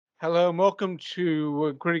Hello and welcome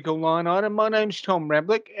to Critical Line Item. My name's Tom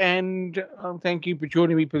Rablick, and thank you for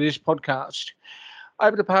joining me for this podcast.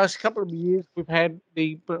 Over the past couple of years, we've had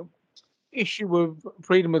the issue of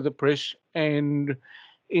freedom of the press, and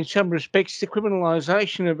in some respects, the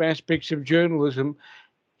criminalisation of aspects of journalism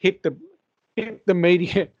hit the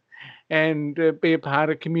media and be a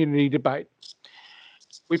part of community debate.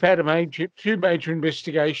 We've had two major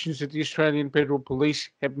investigations that the Australian Federal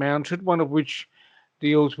Police have mounted, one of which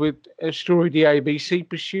deals with a story the ABC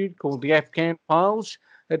pursued called the Afghan Files.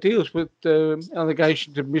 That deals with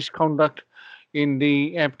allegations of misconduct in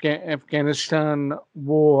the Afghanistan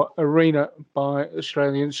war arena by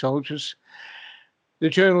Australian soldiers. The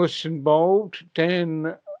journalists involved,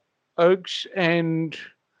 Dan Oakes and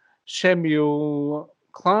Samuel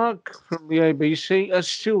Clark from the ABC, are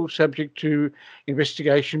still subject to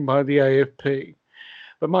investigation by the AFP.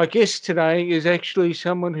 But my guest today is actually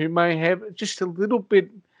someone who may have just a little bit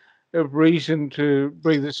of reason to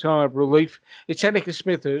breathe a sigh of relief. It's Annika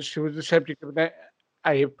Smethurst, who was the subject of an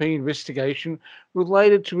AFP investigation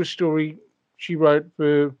related to a story she wrote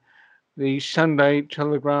for the Sunday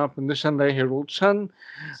Telegraph and the Sunday Herald Sun,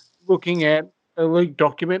 looking at a leaked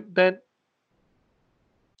document that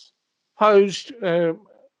posed a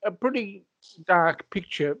pretty dark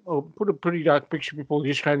picture, or put a pretty dark picture before the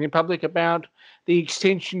Australian public about the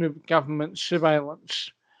extension of government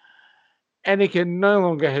surveillance. Annika no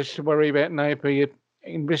longer has to worry about an AFP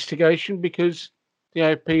investigation because the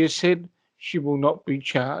AFP has said she will not be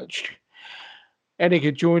charged.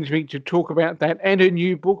 Annika joins me to talk about that and a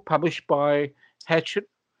new book published by Hachette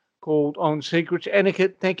called On Secrets.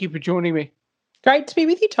 Annika, thank you for joining me. Great to be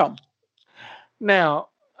with you, Tom. Now,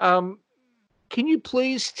 can you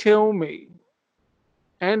please tell me,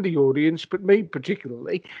 and the audience, but me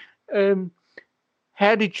particularly,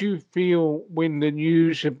 how did you feel when the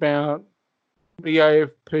news about the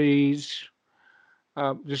AFP's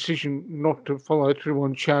decision not to follow through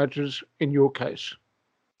on charges in your case?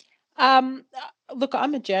 Look,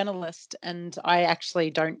 I'm a journalist and I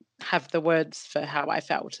actually don't have the words for how I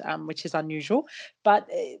felt, which is unusual. But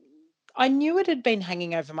I knew it had been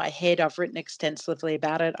hanging over my head. I've written extensively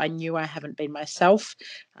about it. I knew I haven't been myself.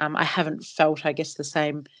 I haven't felt, I guess, the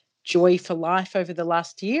same joy for life over the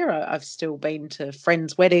last year. I've still been to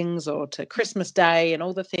friends' weddings or to Christmas Day and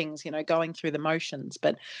all the things, going through the motions.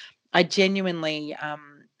 But I genuinely,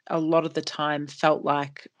 a lot of the time, felt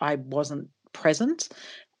like I wasn't present.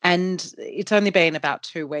 And it's only been about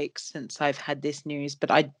 2 weeks since I've had this news, but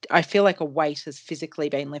I feel like a weight has physically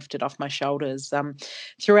been lifted off my shoulders.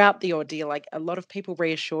 Throughout the ordeal, like a lot of people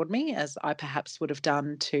reassured me, as I perhaps would have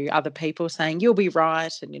done to other people, saying, you'll be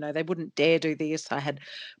right. And, they wouldn't dare do this. I had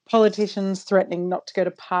politicians threatening not to go to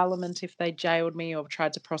Parliament if they jailed me or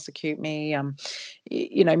tried to prosecute me.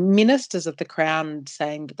 Ministers of the Crown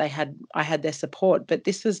saying that I had their support, but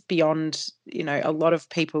this was beyond, a lot of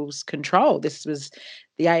people's control. This was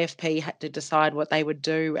the AFP had to decide what they would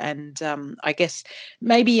do. And I guess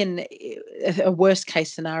maybe in a worst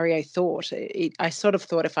case scenario I sort of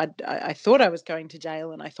thought if I thought I was going to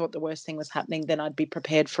jail and I thought the worst thing was happening, then I'd be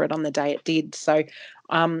prepared for it on the day it did. So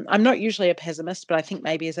I'm not usually a pessimist, but I think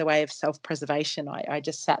maybe as a way of self-preservation, I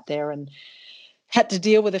just sat there and had to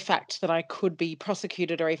deal with the fact that I could be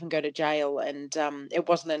prosecuted or even go to jail. And it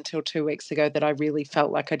wasn't until 2 weeks ago that I really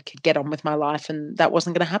felt like I could get on with my life, and that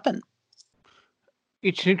wasn't going to happen.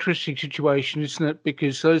 It's an interesting situation, isn't it?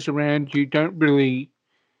 Because those around you don't really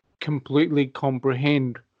completely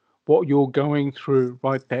comprehend what you're going through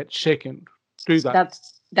right that second, do they?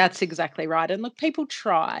 That's exactly right. And look, people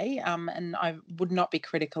try, and I would not be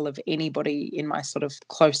critical of anybody in my sort of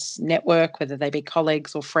close network, whether they be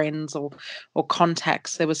colleagues or friends or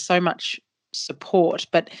contacts. There was so much support,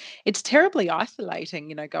 but it's terribly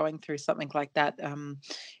isolating, going through something like that.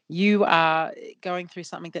 You are going through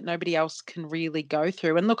something that nobody else can really go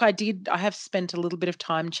through. And look, I have spent a little bit of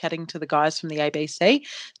time chatting to the guys from the ABC,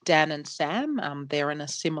 Dan and Sam. They're in a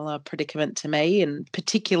similar predicament to me, and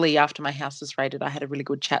particularly after my house was raided, I had a really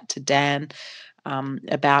good chat to Dan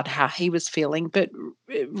about how he was feeling. But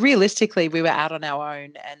realistically, we were out on our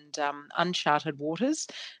own and uncharted waters.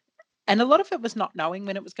 And a lot of it was not knowing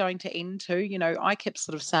when it was going to end too. I kept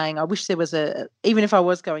sort of saying, I wish there was even if I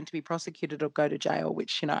was going to be prosecuted or go to jail,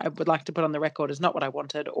 which, I would like to put on the record is not what I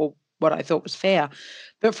wanted or what I thought was fair.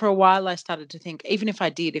 But for a while I started to think, even if I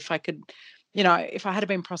did, if I could, if I had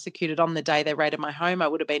been prosecuted on the day they raided my home, I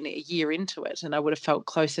would have been a year into it and I would have felt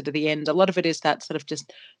closer to the end. A lot of it is that sort of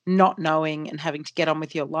just not knowing and having to get on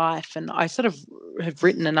with your life. And I sort of have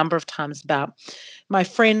written a number of times about my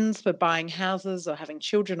friends were buying houses or having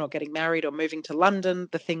children or getting married or moving to London,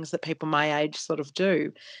 the things that people my age sort of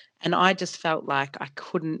do. And I just felt like I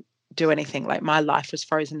couldn't do anything. Like my life was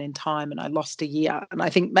frozen in time and I lost a year. And I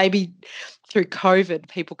think maybe through COVID,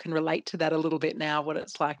 people can relate to that a little bit now, what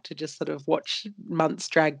it's like to just sort of watch months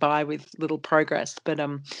drag by with little progress. But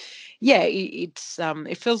yeah,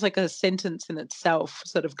 it feels like a sentence in itself,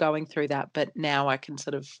 sort of going through that. But now I can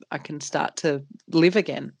start to live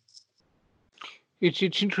again. It's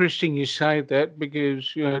interesting you say that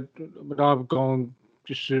because when I've gone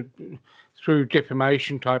just through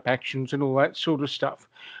defamation type actions and all that sort of stuff,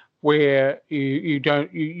 where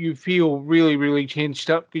you feel really, really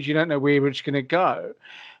tensed up because you don't know where it's going to go.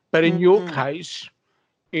 But in your case,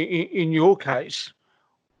 in your case,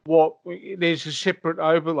 there's a separate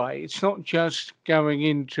overlay. It's not just going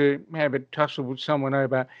in to have a tussle with someone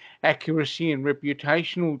over accuracy and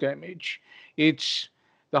reputational damage. It's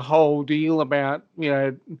the whole deal about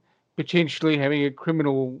potentially having a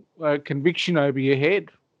criminal conviction over your head.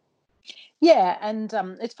 Yeah, and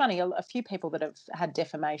it's funny, a few people that have had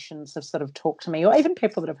defamations have sort of talked to me, or even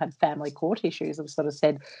people that have had family court issues have sort of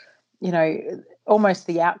said, almost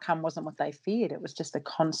the outcome wasn't what they feared. It was just a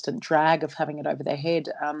constant drag of having it over their head.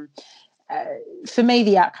 For me,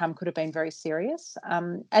 the outcome could have been very serious.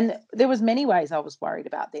 And there was many ways I was worried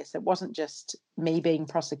about this. It wasn't just me being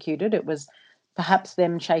prosecuted. It was perhaps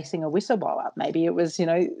them chasing a whistleblower. Maybe it was,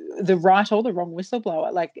 the right or the wrong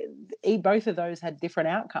whistleblower. Like both of those had different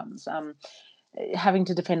outcomes. Having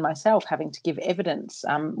to defend myself, having to give evidence.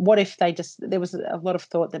 What if there was a lot of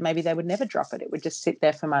thought that maybe they would never drop it. It would just sit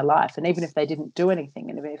there for my life. And even if they didn't do anything,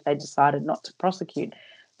 and even if they decided not to prosecute,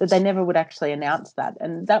 that they never would actually announce that.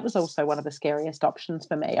 And that was also one of the scariest options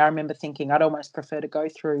for me. I remember thinking I'd almost prefer to go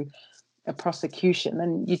through a prosecution,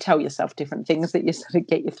 and you tell yourself different things that you sort of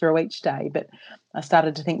get you through each day. But I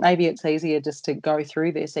started to think maybe it's easier just to go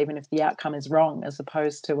through this, even if the outcome is wrong, as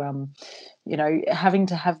opposed to, having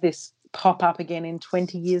to have this pop up again in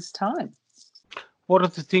 20 years' time. What are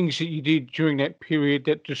the things that you did during that period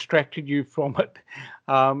that distracted you from it?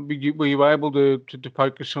 Were you able to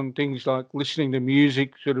focus on things like listening to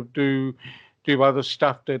music, sort of do other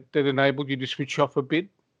stuff that enabled you to switch off a bit?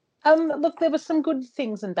 Look, there were some good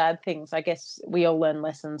things and bad things. I guess we all learn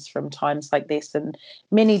lessons from times like this, and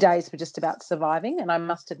many days were just about surviving. And I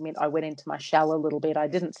must admit, I went into my shell a little bit. I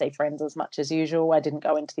didn't see friends as much as usual. I didn't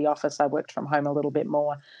go into the office. I worked from home a little bit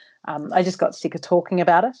more. I just got sick of talking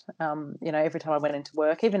about it. Every time I went into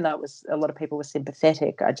work, even though a lot of people were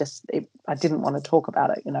sympathetic, I didn't want to talk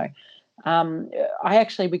about it. We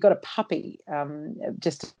got a puppy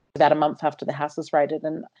just about a month after the house was raided,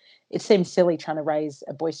 and it seems silly trying to raise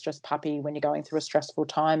a boisterous puppy when you're going through a stressful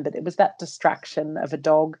time, but it was that distraction of a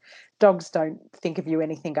dog. Dogs don't think of you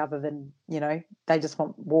anything other than, they just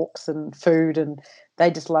want walks and food, and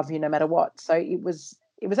they just love you no matter what. So it was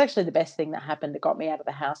actually the best thing that happened. It got me out of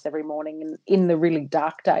the house every morning, and in the really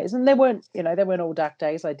dark days, and they weren't all dark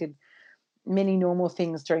days. I did many normal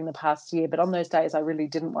things during the past year, but on those days I really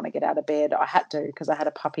didn't want to get out of bed. I had to, because I had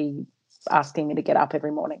a puppy asking me to get up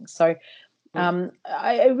every morning. So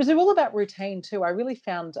it was all about routine too. I really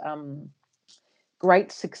found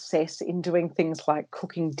great success in doing things like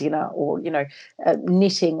cooking dinner, or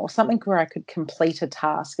knitting, or something where I could complete a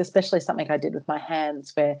task, especially something I did with my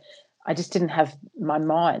hands where I just didn't have my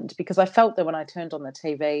mind, because I felt that when I turned on the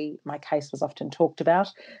TV, my case was often talked about.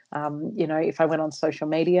 If I went on social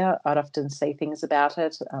media, I'd often see things about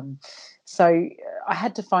it. So I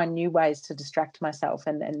had to find new ways to distract myself,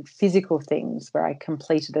 and physical things where I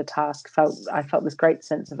completed a task. I felt this great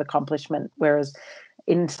sense of accomplishment, whereas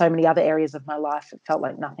in so many other areas of my life, it felt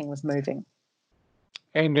like nothing was moving.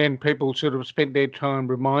 And then people sort of spent their time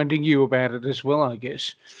reminding you about it as well, I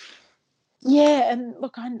guess. Yeah, and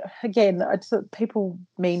look, people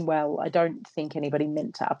mean well. I don't think anybody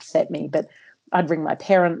meant to upset me, but I'd ring my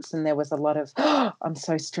parents, and there was a lot of, oh, I'm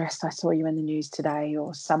so stressed, I saw you in the news today,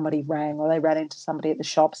 or somebody rang, or they ran into somebody at the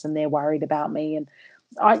shops and they're worried about me. And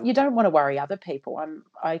you don't want to worry other people.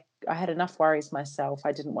 I had enough worries myself.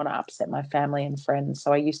 I didn't want to upset my family and friends,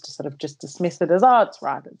 so I used to sort of just dismiss it as, oh, it's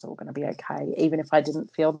right, it's all going to be okay, even if I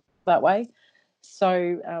didn't feel that way.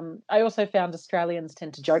 So I also found Australians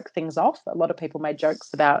tend to joke things off. A lot of people made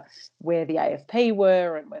jokes about where the AFP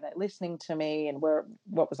were, and were they listening to me, and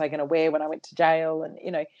what was I going to wear when I went to jail, and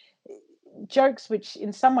jokes which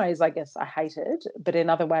in some ways I guess I hated, but in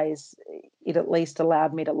other ways it at least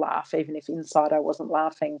allowed me to laugh, even if inside I wasn't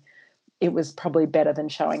laughing. It was probably better than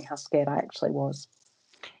showing how scared I actually was.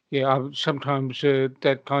 Yeah, sometimes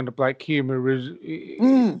that kind of black humour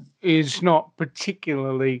is not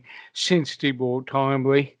particularly sensitive or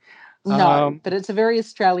timely. No, but it's a very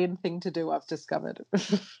Australian thing to do, I've discovered.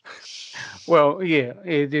 Well, yeah,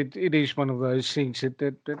 it is one of those things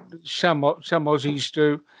that some Aussies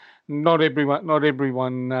do. not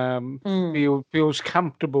everyone feels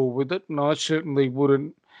comfortable with it, and I certainly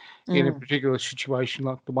wouldn't in a particular situation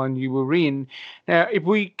like the one you were in. Now, if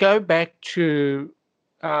we go back to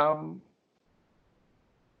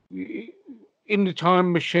in the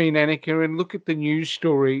time machine, Annika, and look at the news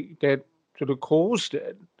story that sort of caused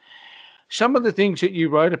it, some of the things that you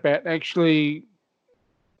wrote about actually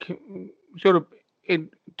sort of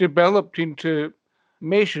developed into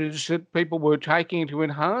measures that people were taking to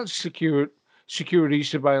enhance security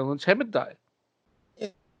surveillance, haven't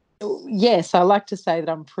they? Yes, I like to say that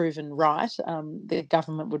I'm proven right. The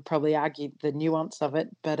government would probably argue the nuance of it,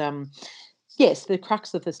 but yes, the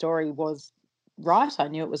crux of the story was right. I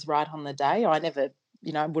knew it was right on the day. I never,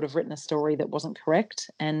 would have written a story that wasn't correct,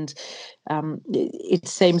 and it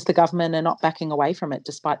seems the government are not backing away from it,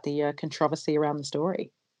 despite the controversy around the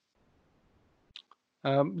story.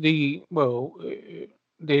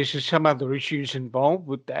 There's some other issues involved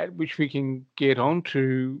with that, which we can get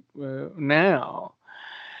onto now.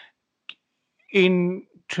 In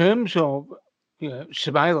terms of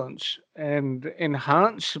surveillance and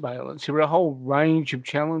enhanced surveillance, there are a whole range of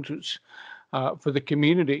challenges for the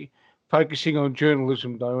community. Focusing on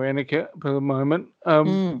journalism, though, Annika, for the moment.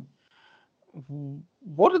 What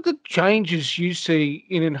are the changes you see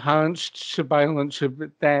in enhanced surveillance of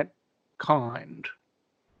that kind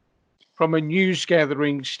from a news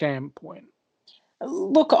gathering standpoint?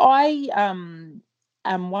 Look, I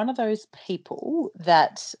am one of those people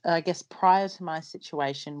that I guess prior to my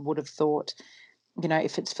situation would have thought,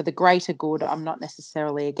 if it's for the greater good, I'm not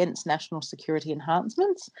necessarily against national security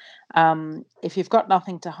enhancements. If you've got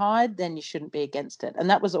nothing to hide, then you shouldn't be against it. And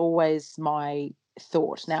that was always my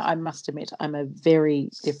thought. Now, I must admit, I'm a very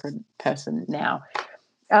different person now.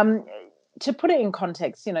 To put it in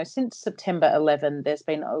context, since September 11, there's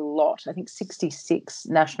been a lot, I think 66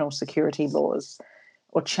 national security laws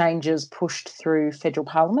or changes pushed through federal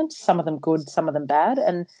parliament, some of them good, some of them bad.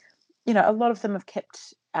 And, a lot of them have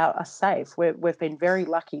kept us safe. We've been very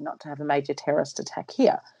lucky not to have a major terrorist attack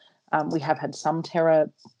here. We have had some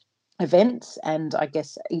terror events, and I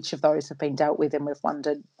guess each of those have been dealt with, and we've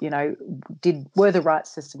wondered, were the right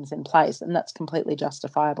systems in place? And that's completely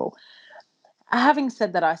justifiable. Having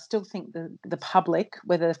said that, I still think the public,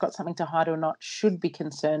 whether they've got something to hide or not, should be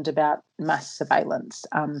concerned about mass surveillance,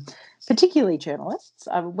 particularly journalists.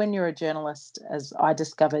 When you're a journalist, as I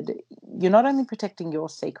discovered, you're not only protecting your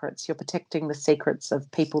secrets, you're protecting the secrets of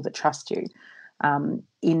people that trust you.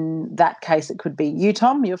 In that case, it could be you,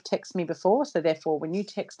 Tom. You've texted me before, so therefore, when you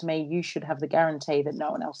text me, you should have the guarantee that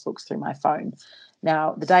no one else looks through my phone.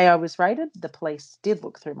 Now, the day I was raided, the police did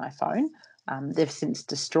look through my phone. They've since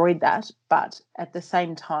destroyed that, but at the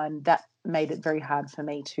same time, that made it very hard for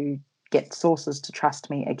me to get sources to trust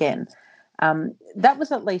me again. That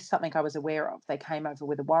was at least something I was aware of. They came over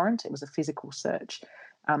with a warrant. It was a physical search.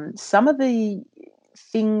 Some of the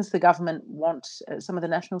things the government want, some of the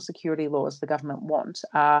national security laws the government want,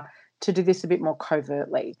 are to do this a bit more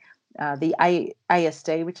covertly. The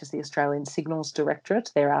ASD, which is the Australian Signals Directorate,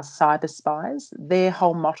 they're our cyber spies. Their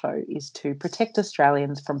whole motto is to protect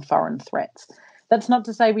Australians from foreign threats. That's not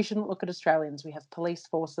to say we shouldn't look at Australians. We have police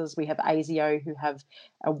forces, we have ASIO who have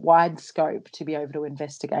a wide scope to be able to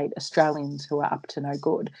investigate Australians who are up to no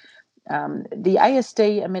good. The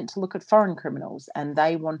ASD are meant to look at foreign criminals, and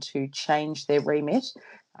they want to change their remit,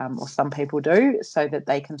 or some people do, so that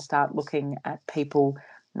they can start looking at people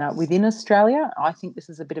within Australia. I think this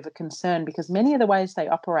is a bit of a concern because many of the ways they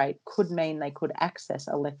operate could mean they could access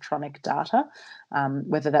electronic data,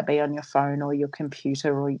 whether that be on your phone or your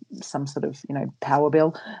computer or some sort of, power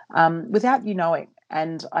bill, without you knowing.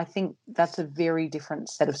 And I think that's a very different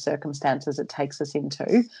set of circumstances it takes us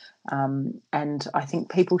into. And I think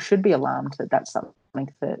people should be alarmed that that's something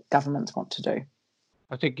that governments want to do.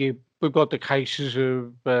 I think we've got the cases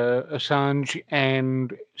of Assange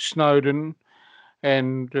and Snowden,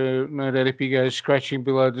 and no doubt if you go scratching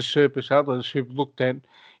below the surface, others who've looked at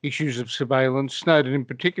issues of surveillance. Snowden in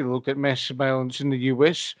particular looked at mass surveillance in the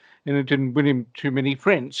US, and it didn't win him too many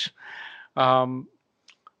friends.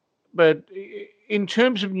 But in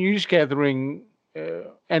terms of news gathering,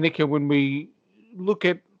 Annika, when we look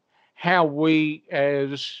at how we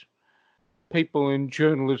as people in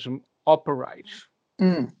journalism operate,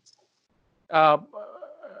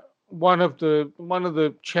 one of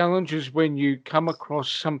the challenges when you come across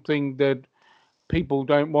something that people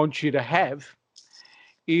don't want you to have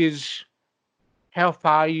is how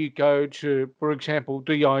far you go to, for example,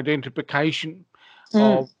 the identification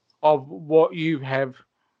of what you have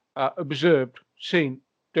observed, seen,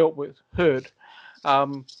 dealt with, heard,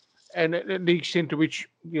 and the extent to which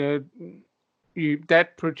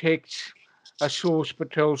that protects a source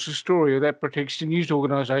but tells the story, or that protects the news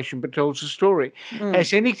organisation but tells the story.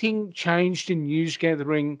 Has anything changed in news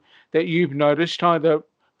gathering that you've noticed, either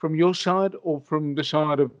from your side or from the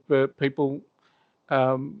side of people,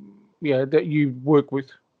 that you work with?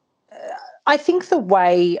 I think the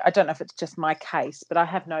way, I don't know if it's just my case, but I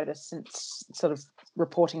have noticed since sort of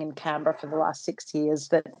reporting in Canberra for the last 6 years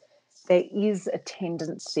that there is a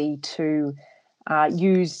tendency to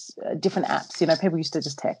use different apps. You know, people used to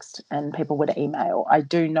just text and people would email. I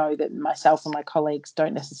do know that myself and my colleagues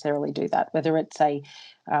don't necessarily do that, whether it's a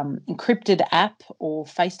encrypted app or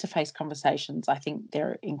face-to-face conversations. I think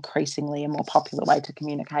they're increasingly a more popular way to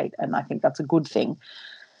communicate, and I think that's a good thing.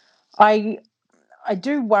 I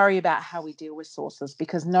do worry about how we deal with sources,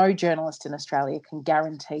 because no journalist in Australia can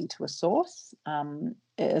guarantee to a source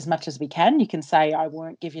as much as we can. You can say, I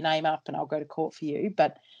won't give your name up and I'll go to court for you.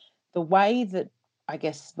 But the way that I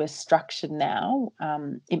guess we're structured now,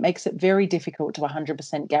 it makes it very difficult to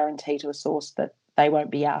 100% guarantee to a source that they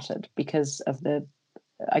won't be outed because of the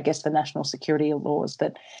national security laws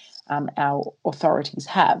that our authorities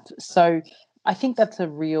have. So I think that's a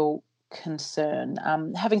real concern.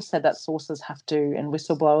 Having said that, sources have to, and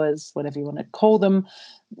whistleblowers, whatever you want to call them,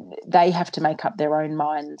 they have to make up their own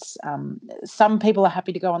minds. Some people are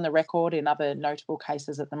happy to go on the record. In other notable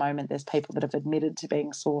cases at the moment, there's people that have admitted to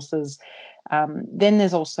being sources. Then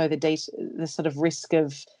there's also the sort of risk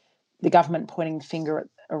of the government pointing the finger at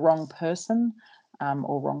a wrong person.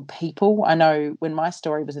 Or wrong people. I know when my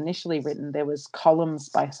story was initially written, there was columns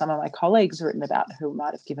by some of my colleagues written about who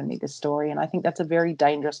might have given me this story, and I think that's a very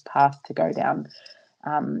dangerous path to go down.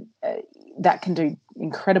 That can do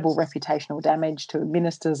incredible reputational damage to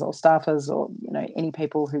ministers or staffers or any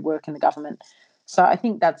people who work in the government. So I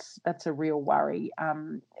think that's a real worry.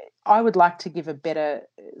 I would like to give a better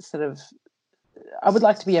I would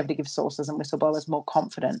like to be able to give sources and whistleblowers more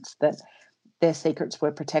confidence that their secrets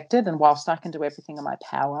were protected. And whilst I can do everything in my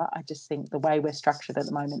power, I just think the way we're structured at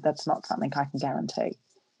the moment, that's not something I can guarantee.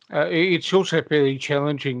 It's also fairly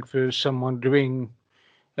challenging for someone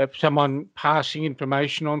passing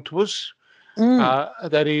information on to us.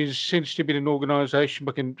 That is sensitive in an organisation.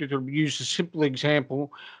 But can use a simple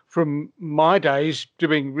example from my days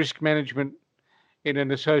doing risk management in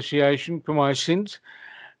an association for my sins.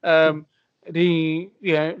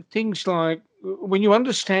 Things like when you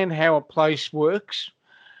understand how a place works,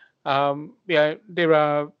 there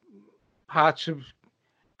are parts of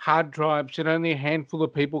hard drives that only a handful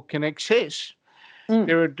of people can access.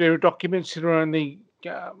 There are documents that are only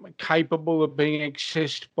capable of being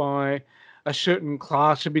accessed by a certain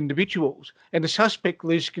class of individuals, and the suspect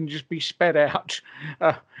list can just be spat out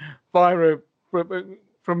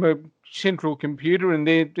from a central computer, and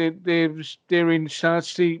therein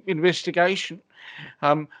starts the investigation.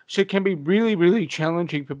 So it can be really, really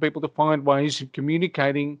challenging for people to find ways of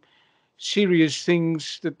communicating serious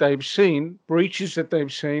things that they've seen, breaches that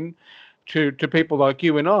they've seen, to people like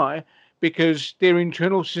you and I, because their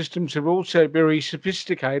internal systems are also very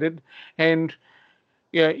sophisticated, and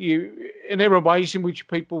there are ways in which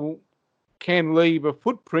people can leave a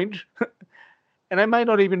footprint, and they may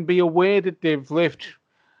not even be aware that they've left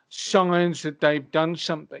signs that they've done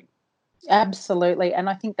something. Absolutely. And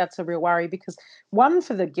I think that's a real worry, because one,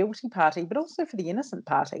 for the guilty party, but also for the innocent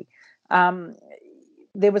party.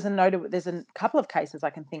 There's a couple of cases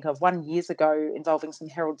I can think of, one years ago involving some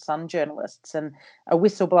Herald Sun journalists, and a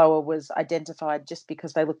whistleblower was identified just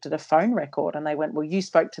because they looked at a phone record and they went, well, you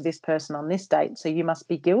spoke to this person on this date, so you must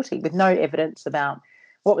be guilty, with no evidence about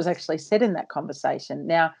what was actually said in that conversation.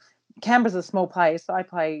 Now, Canberra's a small place. I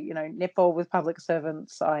play, netball with public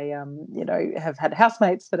servants. I, have had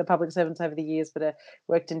housemates that are public servants over the years that have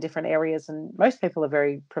worked in different areas, and most people are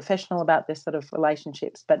very professional about this sort of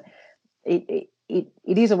relationships. But it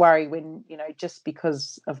is a worry when, just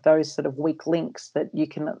because of those sort of weak links, that you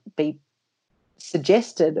can be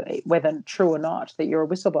suggested, whether true or not, that you're a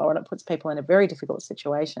whistleblower, and it puts people in a very difficult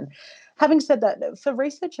situation. Having said that, for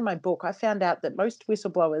research in my book, I found out that most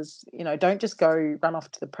whistleblowers, don't just go run off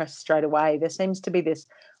to the press straight away. There seems to be this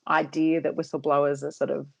idea that whistleblowers are sort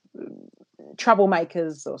of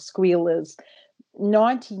troublemakers or squealers.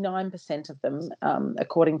 99% of them,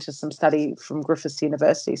 according to some study from Griffiths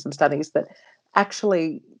University, some studies that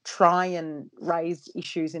actually try and raise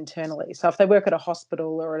issues internally. So if they work at a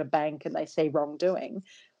hospital or at a bank and they see wrongdoing,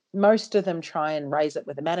 most of them try and raise it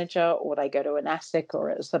with a manager, or they go to an ASIC or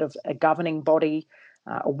a sort of a governing body,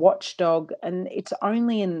 a watchdog. And it's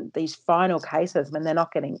only in these final cases, when they're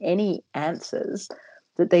not getting any answers,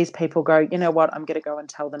 that these people go, you know what, I'm going to go and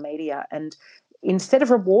tell the media. And instead of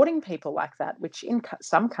rewarding people like that, which in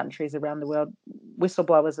some countries around the world,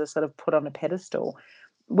 whistleblowers are sort of put on a pedestal,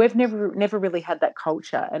 we've never really had that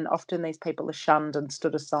culture, and often these people are shunned and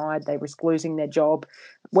stood aside. They risk losing their job,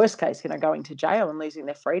 worst case, going to jail and losing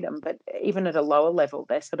their freedom. But even at a lower level,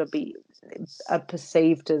 they sort of are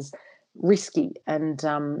perceived as risky, and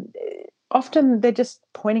often they're just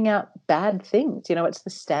pointing out bad things. It's the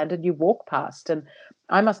standard you walk past, and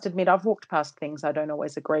I must admit I've walked past things I don't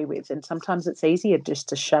always agree with, and sometimes it's easier just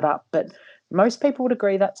to shut up. But most people would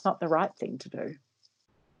agree that's not the right thing to do.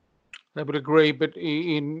 They would agree, but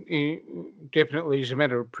in definitely as a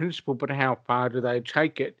matter of principle. But how far do they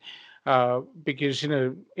take it? Because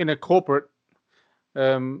in a corporate,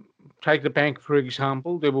 um, take the bank for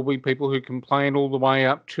example, there will be people who complain all the way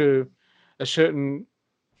up to a certain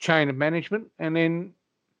chain of management, and then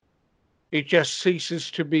it just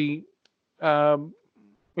ceases to be. Um,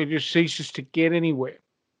 it just ceases to get anywhere,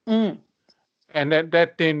 Mm. and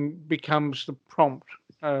that then becomes the prompt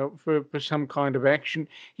for some kind of action.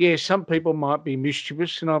 Yeah, some people might be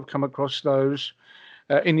mischievous, and I've come across those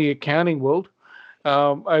in the accounting world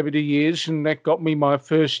over the years, and that got me my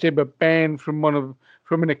first ever ban from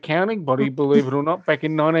an accounting body, believe it or not, back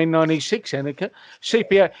in 1996. Annika,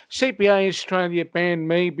 CPA Australia banned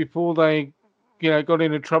me before they, got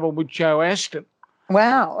into trouble with Joe Aston.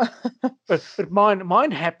 Wow. But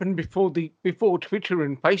mine happened before Twitter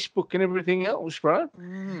and Facebook and everything else, right?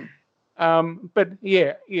 Mm. But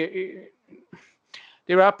yeah,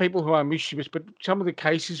 there are people who are mischievous, but some of the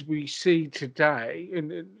cases we see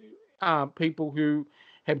today are people who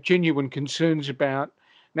have genuine concerns about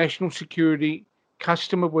national security,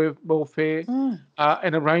 customer welfare, Mm.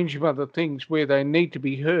 and a range of other things where they need to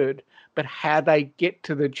be heard. But how they get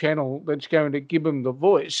to the channel that's going to give them the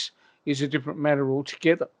voice is a different matter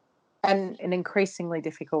altogether. And an increasingly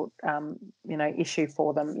difficult, issue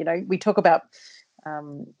for them. We talk about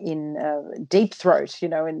in Deep Throat,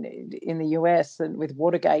 in the US, and with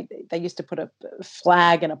Watergate, they used to put a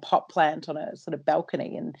flag and a pot plant on a sort of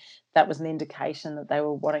balcony, and that was an indication that they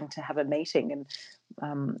were wanting to have a meeting.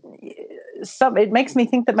 And it makes me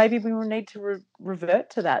think that maybe we will need to revert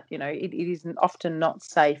to that. It is often not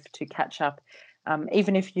safe to catch up.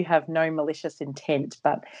 Even if you have no malicious intent,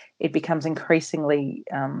 but it becomes increasingly,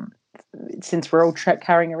 since we're all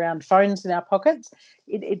carrying around phones in our pockets,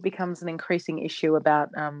 it becomes an increasing issue about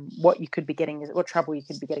what trouble you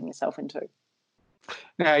could be getting yourself into.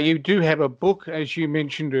 Now, you do have a book, as you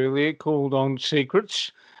mentioned earlier, called On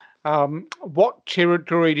Secrets. What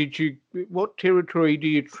territory do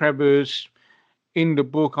you traverse in the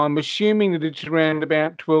book? I'm assuming that it's around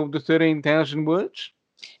about 12 to 13,000 words.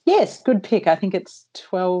 Yes, good pick. I think it's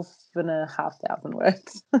 12,500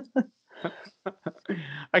 words.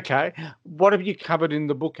 Okay. What have you covered in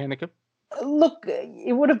the book, Annika? Look,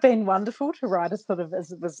 it would have been wonderful to write a sort of,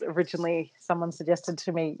 as it was originally someone suggested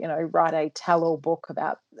to me, write a tell-all book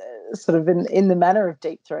about sort of in the manner of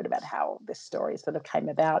Deep Throat about how this story sort of came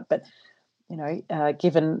about. But,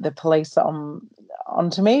 given the police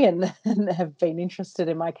onto me and have been interested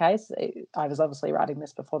in my case, I was obviously writing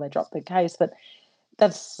this before they dropped the case, but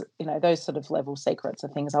that's, those sort of level secrets are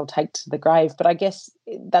things I'll take to the grave. But I guess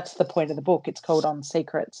that's the point of the book. It's called On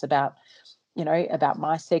Secrets, about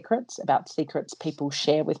my secrets, about secrets people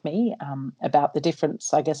share with me, about the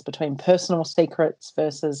difference, I guess, between personal secrets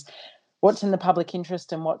versus what's in the public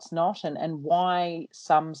interest and what's not, and why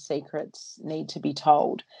some secrets need to be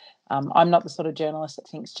told. I'm not the sort of journalist that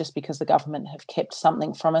thinks just because the government have kept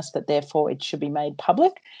something from us that therefore it should be made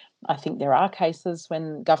public. I think there are cases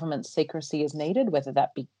when government secrecy is needed, whether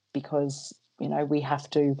that be because we have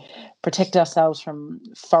to protect ourselves from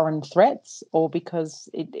foreign threats, or because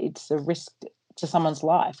it's a risk to someone's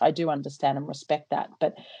life. I do understand and respect that.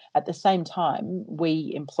 But at the same time,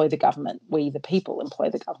 we employ the government. We, the people,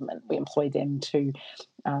 employ the government. We employ them to,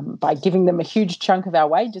 by giving them a huge chunk of our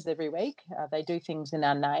wages every week. They do things in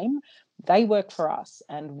our name. They work for us,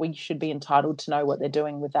 and we should be entitled to know what they're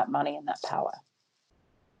doing with that money and that power.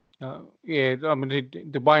 Yeah, I mean,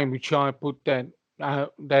 the way in which I put that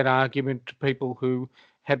argument to people who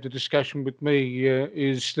had the discussion with me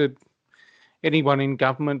is that anyone in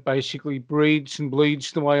government basically breathes and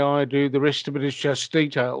bleeds the way I do. The rest of it is just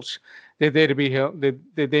details. They're there to be held.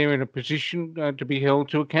 They're there in a position to be held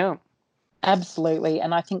to account. Absolutely.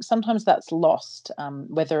 And I think sometimes that's lost,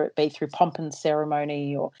 whether it be through pomp and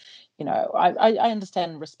ceremony or, I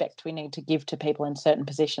understand respect we need to give to people in certain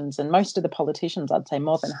positions. And most of the politicians, I'd say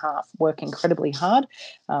more than half, work incredibly hard.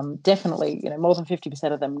 Definitely, more than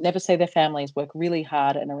 50% of them never see their families, work really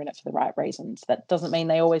hard and are in it for the right reasons. That doesn't mean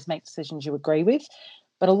they always make decisions you agree with,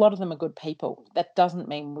 but a lot of them are good people. That doesn't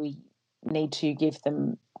mean we need to give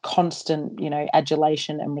them constant,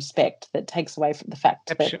 adulation and respect that takes away from the fact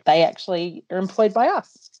that they actually are employed by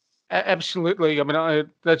us. Absolutely. I mean,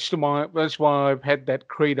 that's why I've had that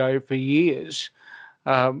credo for years,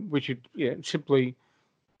 which is simply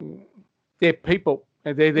they're people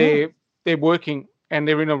and they're Mm. there, they're working and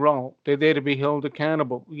they're in a role. They're there to be held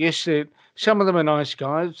accountable. Yes, some of them are nice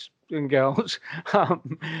guys and girls,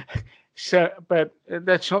 um, but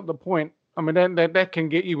that's not the point. I mean, that can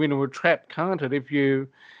get you into a trap, can't it? If you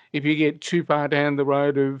get too far down the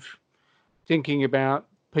road of thinking about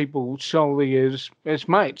people solely as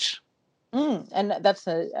mates. And that's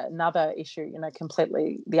another issue,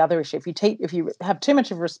 completely the other issue. If you have too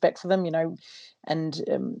much of respect for them, and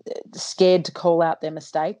scared to call out their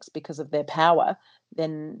mistakes because of their power,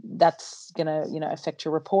 then that's going to, affect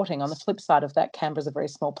your reporting. On the flip side of that, Canberra's a very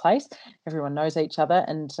small place. Everyone knows each other.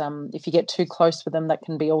 And if you get too close with them, that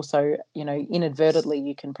can be also, inadvertently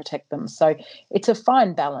you can protect them. So it's a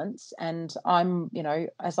fine balance. And I'm,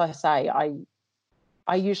 as I say,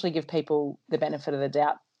 I usually give people the benefit of the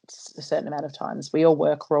doubt a certain amount of times. We all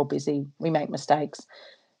work, we're all busy, we make mistakes.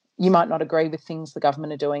 You might not agree with things the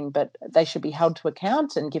government are doing, but they should be held to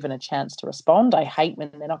account and given a chance to respond. I hate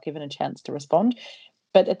when they're not given a chance to respond.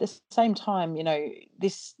 But at the same time,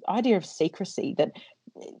 this idea of secrecy, that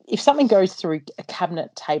if something goes through a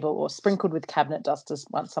cabinet table or sprinkled with cabinet dust, as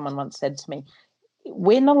someone once said to me,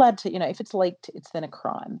 we're not allowed to, if it's leaked, it's then a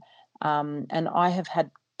crime. And I have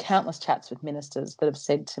had countless chats with ministers that have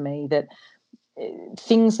said to me that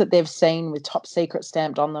things that they've seen with top secret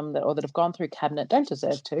stamped on them that have gone through cabinet don't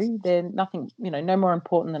deserve to. They're nothing, no more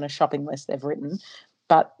important than a shopping list they've written.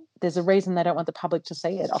 But there's a reason they don't want the public to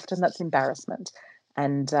see it. Often that's embarrassment.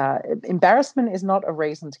 And embarrassment is not a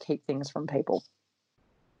reason to keep things from people.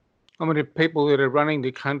 I mean, if people that are running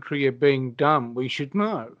the country are being dumb, we should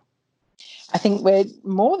know. I think we're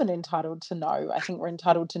more than entitled to know. I think we're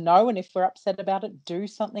entitled to know, and if we're upset about it, do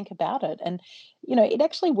something about it. And, it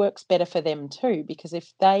actually works better for them too, because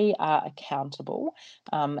if they are accountable,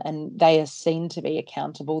 and they are seen to be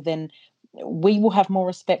accountable, then we will have more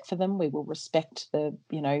respect for them. We will respect the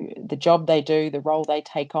job they do, the role they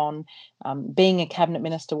take on. Being a cabinet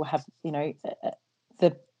minister will have,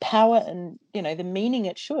 the power and, the meaning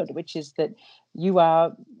it should, which is that you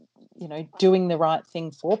are doing the right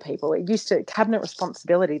thing for people. It used to, cabinet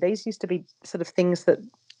responsibility, these used to be sort of things that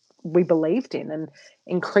we believed in. And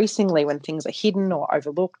increasingly, when things are hidden or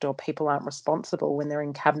overlooked or people aren't responsible when they're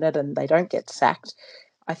in cabinet and they don't get sacked,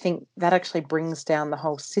 I think that actually brings down the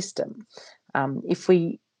whole system. If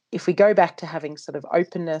we go back to having sort of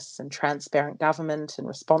openness and transparent government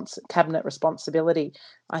and cabinet responsibility,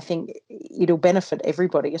 I think it'll benefit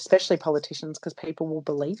everybody, especially politicians, because people will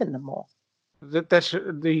believe in them more. That's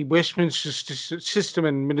the Westminster system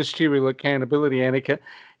and ministerial accountability, Annika,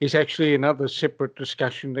 is actually another separate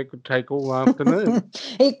discussion that could take all afternoon.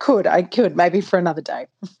 I could, maybe for another day.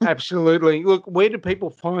 Absolutely. Look, where do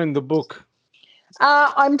people find the book?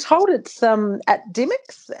 I'm told it's at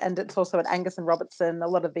Dymocks, and it's also at Angus and Robertson, a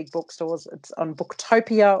lot of big bookstores. It's on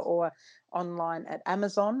Booktopia or online at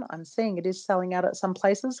Amazon. I'm seeing it is selling out at some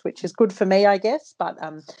places, which is good for me, I guess, but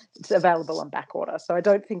it's available on back order. So I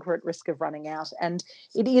don't think we're at risk of running out. And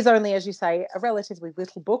it is only, as you say, a relatively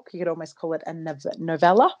little book. You could almost call it a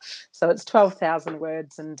novella. So it's 12,000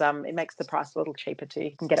 words, and it makes the price a little cheaper too.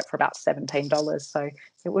 You can get it for about $17. So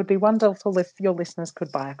it would be wonderful if your listeners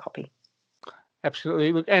could buy a copy.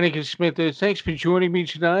 Absolutely. Look, Annika Smith, thanks for joining me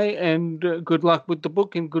today, and good luck with the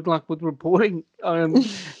book and good luck with reporting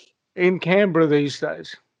in Canberra these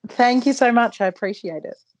days. Thank you so much. I appreciate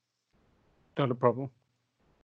it. Not a problem.